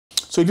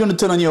So if you want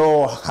to turn on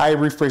your high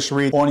refresh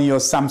rate on your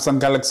Samsung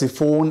Galaxy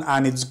phone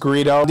and it's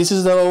grayed out, this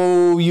is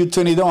how you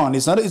turn it on.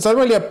 It's not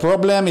really a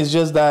problem. It's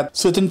just that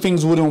certain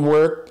things wouldn't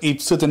work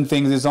if certain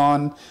things is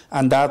on,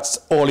 and that's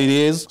all it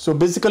is. So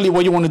basically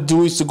what you want to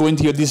do is to go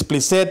into your display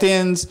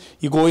settings,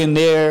 you go in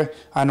there,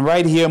 and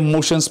right here,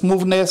 motion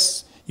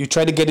smoothness, you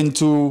try to get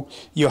into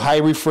your high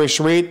refresh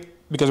rate,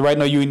 because right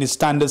now you're in the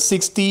standard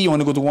 60, you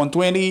want to go to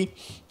 120,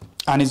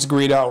 and it's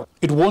grayed out.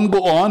 It won't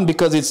go on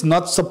because it's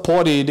not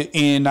supported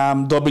in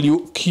WQHD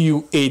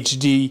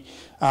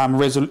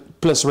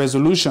plus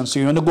resolution. So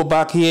you want to go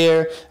back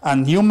here,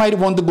 and you might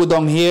want to go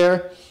down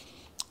here,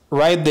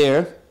 right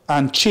there,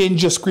 and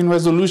change your screen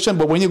resolution.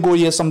 But when you go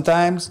here,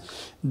 sometimes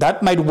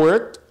that might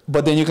work,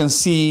 but then you can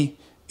see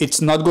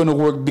it's not going to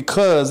work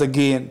because,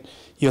 again,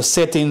 your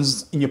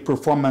settings in your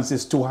performance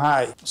is too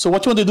high. So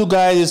what you want to do,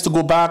 guys, is to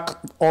go back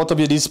out of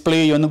your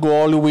display. You want to go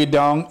all the way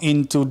down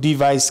into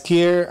device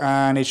care,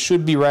 and it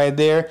should be right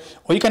there.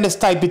 Or you can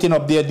just type it in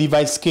up there,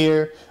 device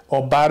care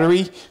or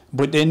battery.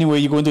 But anyway,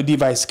 you go into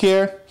device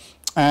care,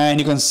 and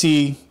you can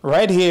see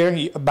right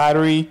here,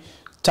 battery,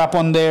 tap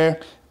on there,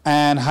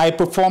 and high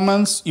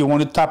performance, you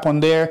want to tap on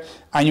there,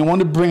 and you want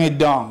to bring it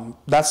down.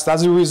 That's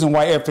the reason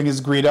why everything is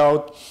grayed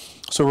out.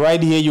 So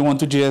right here, you want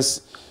to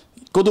just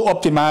go to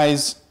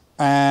optimize,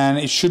 and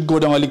it should go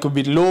down a little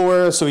bit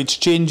lower. So it's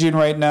changing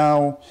right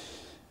now.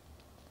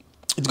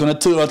 It's gonna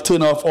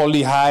turn off all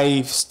the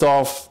high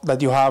stuff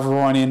that you have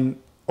running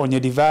on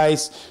your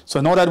device. So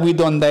now that we've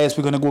done this,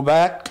 we're gonna go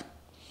back.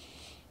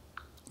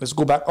 Let's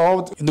go back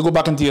out and go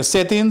back into your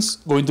settings,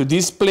 go into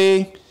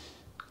display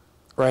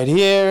right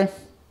here.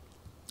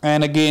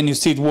 And again, you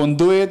see it won't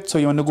do it. So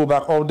you want to go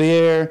back out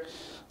there,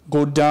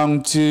 go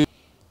down to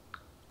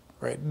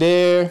right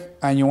there,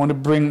 and you want to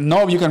bring,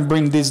 now you can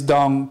bring this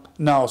down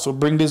now. So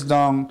bring this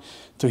down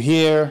to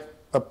here,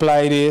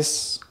 apply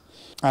this.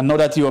 And now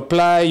that you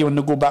apply, you want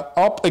to go back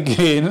up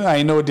again.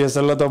 I know there's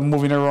a lot of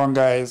moving around,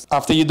 guys.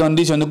 After you've done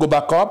this, you want to go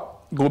back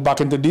up, go back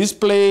into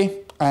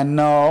display, and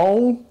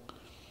now,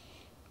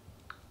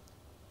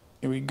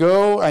 here we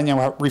go, and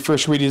your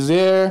refresh rate is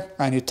there,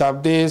 and you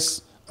tap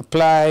this,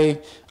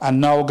 apply,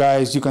 and now,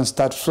 guys, you can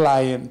start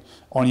flying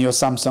on your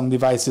Samsung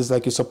devices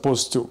like you're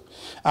supposed to.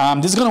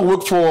 This is going to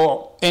work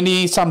for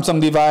any Samsung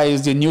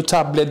device, the new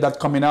tablet that's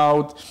coming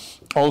out.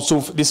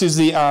 Also, this is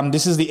the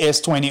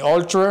S20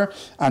 Ultra,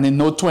 and the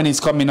Note 20 is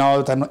coming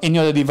out, and any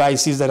other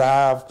devices that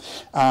have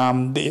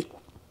the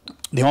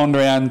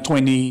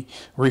 120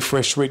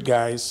 refresh rate,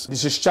 guys.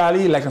 This is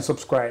Charlie. Like and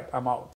subscribe. I'm out.